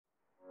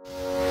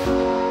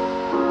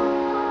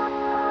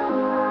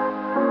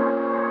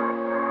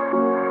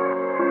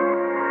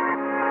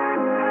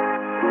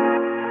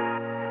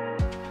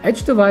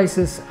Edge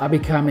devices are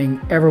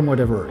becoming ever more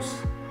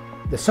diverse.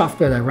 The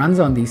software that runs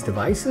on these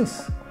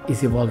devices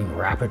is evolving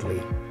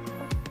rapidly.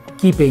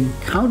 Keeping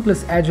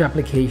countless edge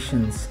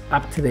applications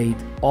up to date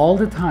all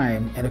the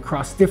time and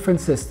across different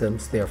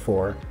systems,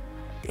 therefore,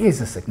 is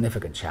a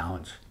significant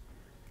challenge.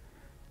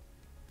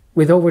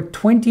 With over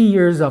 20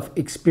 years of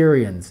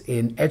experience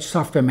in edge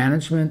software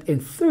management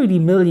and 30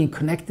 million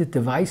connected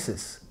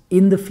devices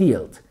in the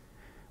field,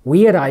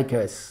 we at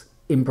aicas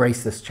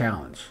embrace this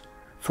challenge.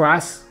 For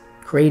us,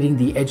 creating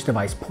the Edge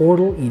Device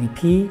Portal,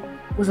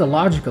 EDP, was a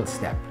logical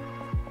step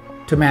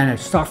to manage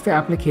software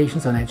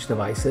applications on edge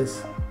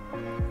devices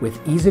with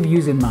ease of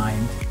use in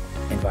mind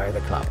and via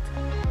the cloud.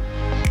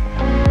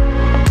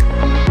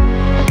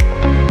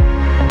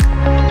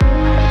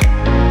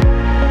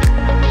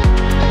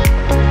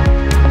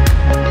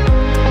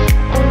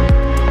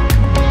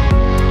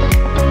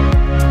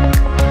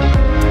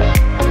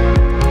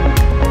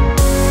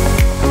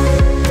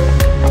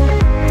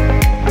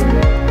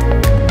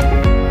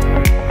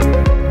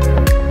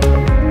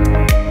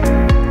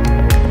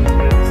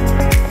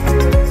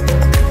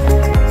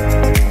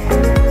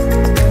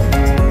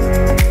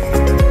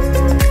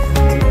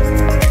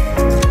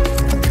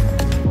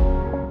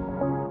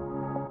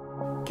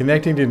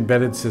 Connecting to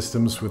embedded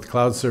systems with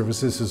cloud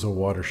services is a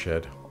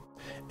watershed.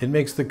 It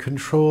makes the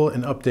control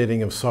and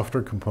updating of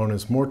software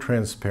components more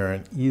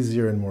transparent,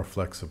 easier, and more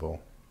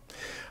flexible.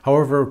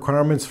 However,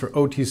 requirements for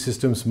OT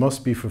systems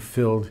must be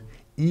fulfilled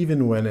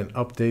even when an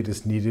update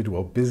is needed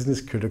while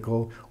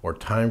business-critical or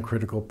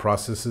time-critical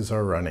processes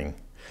are running.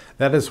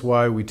 That is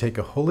why we take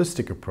a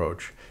holistic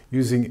approach,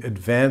 using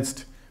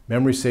advanced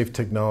memory-safe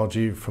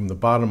technology from the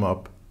bottom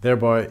up,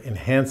 thereby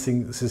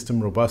enhancing system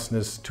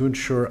robustness to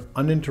ensure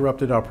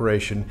uninterrupted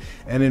operation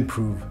and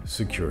improve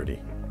security.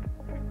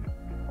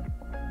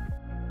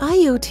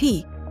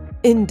 IoT,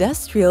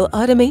 industrial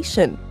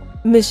automation,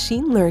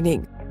 machine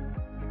learning,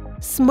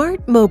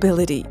 smart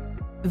mobility,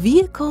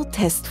 vehicle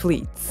test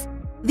fleets.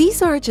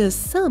 These are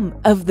just some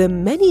of the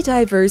many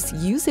diverse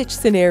usage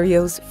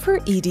scenarios for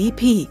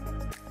EDP.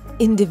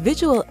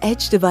 Individual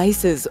edge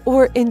devices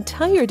or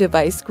entire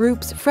device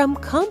groups from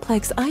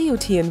complex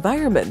IoT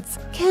environments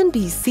can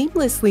be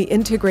seamlessly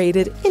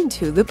integrated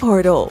into the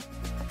portal.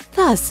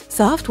 Thus,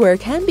 software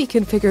can be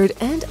configured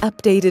and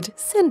updated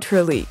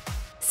centrally,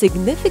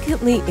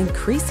 significantly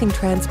increasing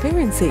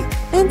transparency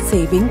and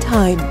saving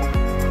time.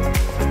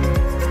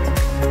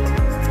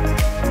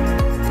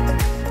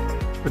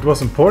 It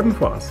was important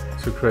for us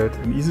to create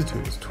an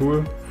easy-to-use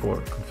tool for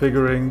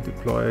configuring,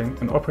 deploying,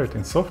 and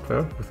operating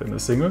software within a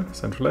single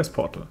centralized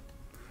portal.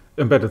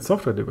 Embedded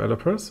software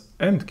developers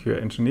and QA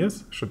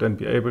engineers should then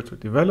be able to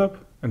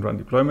develop and run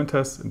deployment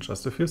tests in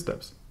just a few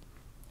steps.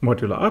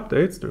 Modular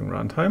updates during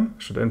runtime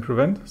should then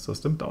prevent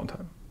system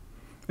downtime.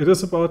 It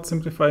is about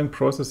simplifying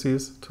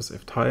processes to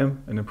save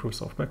time and improve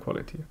software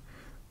quality.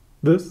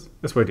 This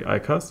is where the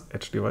aicas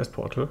Edge Device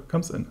Portal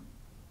comes in.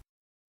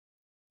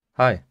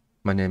 Hi,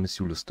 my name is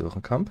Julius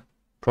Dörenkamp,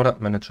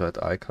 Product Manager at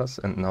aicas,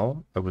 and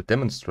now I will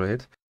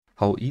demonstrate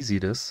how easy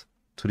it is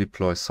to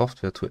deploy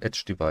software to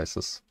edge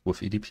devices with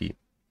EDP.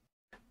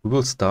 We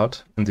will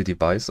start in the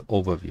device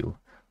overview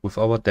with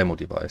our demo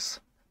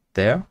device.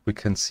 There we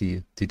can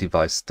see the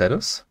device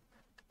status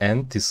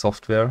and the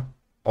software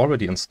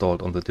already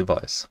installed on the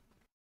device.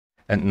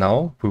 And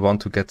now we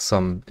want to get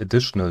some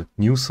additional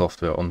new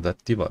software on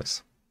that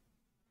device.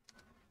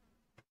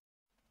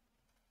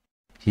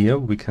 Here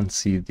we can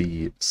see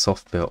the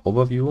software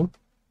overview,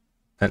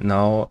 and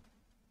now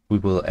we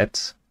will add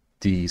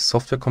the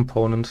software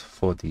component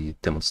for the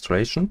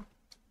demonstration.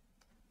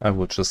 I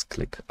will just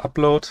click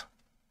Upload,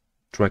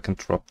 drag and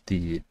drop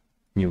the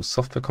new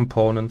software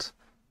component,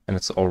 and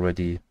it's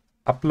already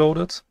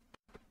uploaded.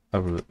 I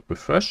will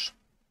refresh,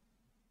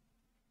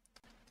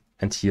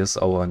 and here's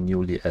our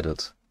newly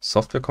added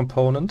software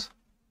component.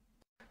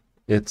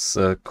 It's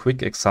a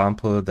quick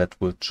example that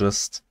will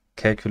just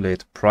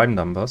calculate prime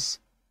numbers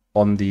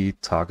on the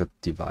target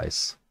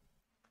device.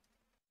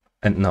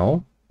 And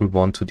now we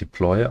want to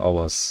deploy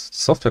our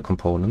software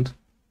component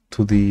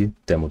to the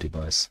demo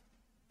device.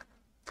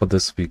 For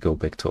this we go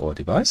back to our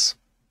device,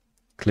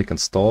 click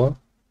Install,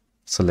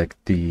 select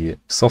the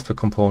software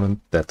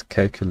component that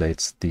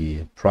calculates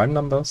the prime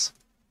numbers,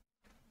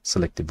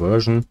 select the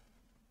version,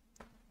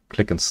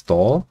 click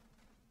Install,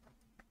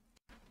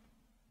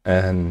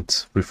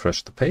 and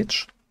refresh the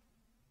page.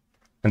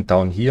 And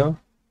down here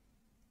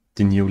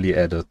the newly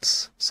added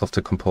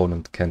software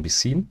component can be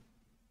seen.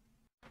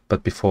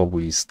 But before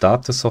we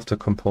start the software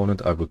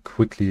component, I will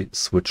quickly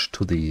switch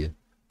to the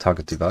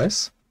target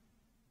device.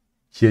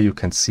 Here you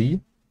can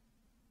see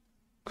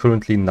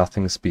currently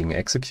nothing is being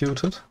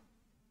executed.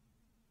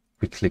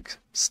 We click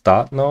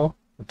Start now.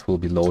 It will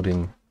be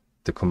loading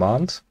the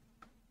command,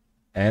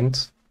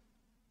 and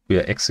we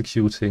are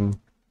executing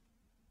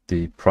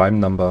the prime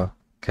number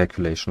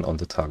calculation on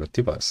the target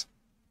device.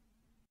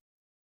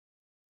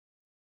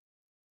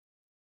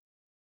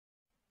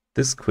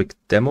 This quick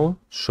demo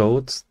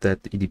showed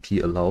that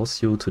EDP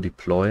allows you to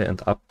deploy and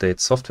update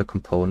software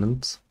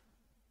components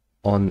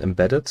on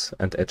embedded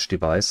and edge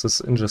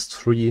devices in just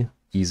 3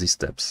 easy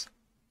steps.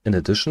 In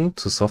addition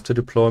to software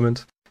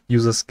deployment,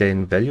 users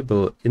gain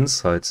valuable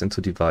insights into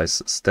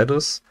device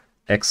status,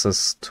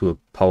 access to a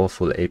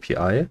powerful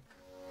API,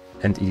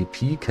 and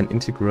EDP can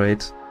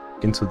integrate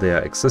into their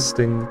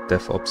existing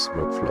DevOps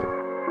workflow.